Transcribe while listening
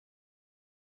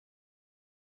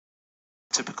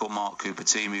Typical Mark Cooper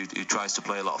team who tries to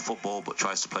play a lot of football but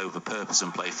tries to play with a purpose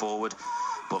and play forward.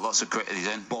 But lots of credit he's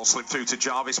in. Ball slipped through to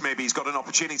Jarvis. Maybe he's got an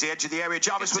opportunity, edge of the area.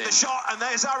 Jarvis with the shot, and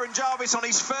there's Aaron Jarvis on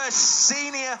his first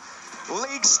senior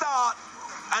league start.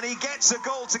 And he gets a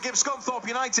goal to give Scunthorpe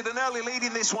United an early lead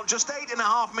in this one. Just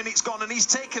 8.5 minutes gone, and he's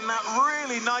taken that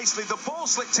really nicely. The ball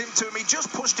slipped into him. He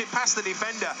just pushed it past the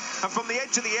defender. And from the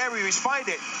edge of the area, he's fired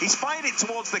it. He's fired it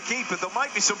towards the keeper. There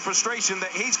might be some frustration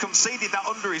that he's conceded that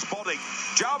under his body.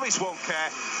 Jarvis won't care.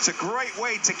 It's a great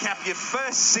way to cap your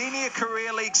first senior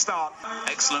career league start.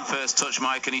 Excellent first touch,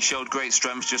 Mike, and he showed great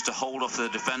strength just to hold off the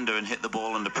defender and hit the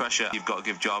ball under pressure. You've got to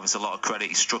give Jarvis a lot of credit.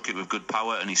 He struck it with good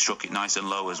power, and he struck it nice and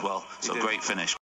low as well. So great finish.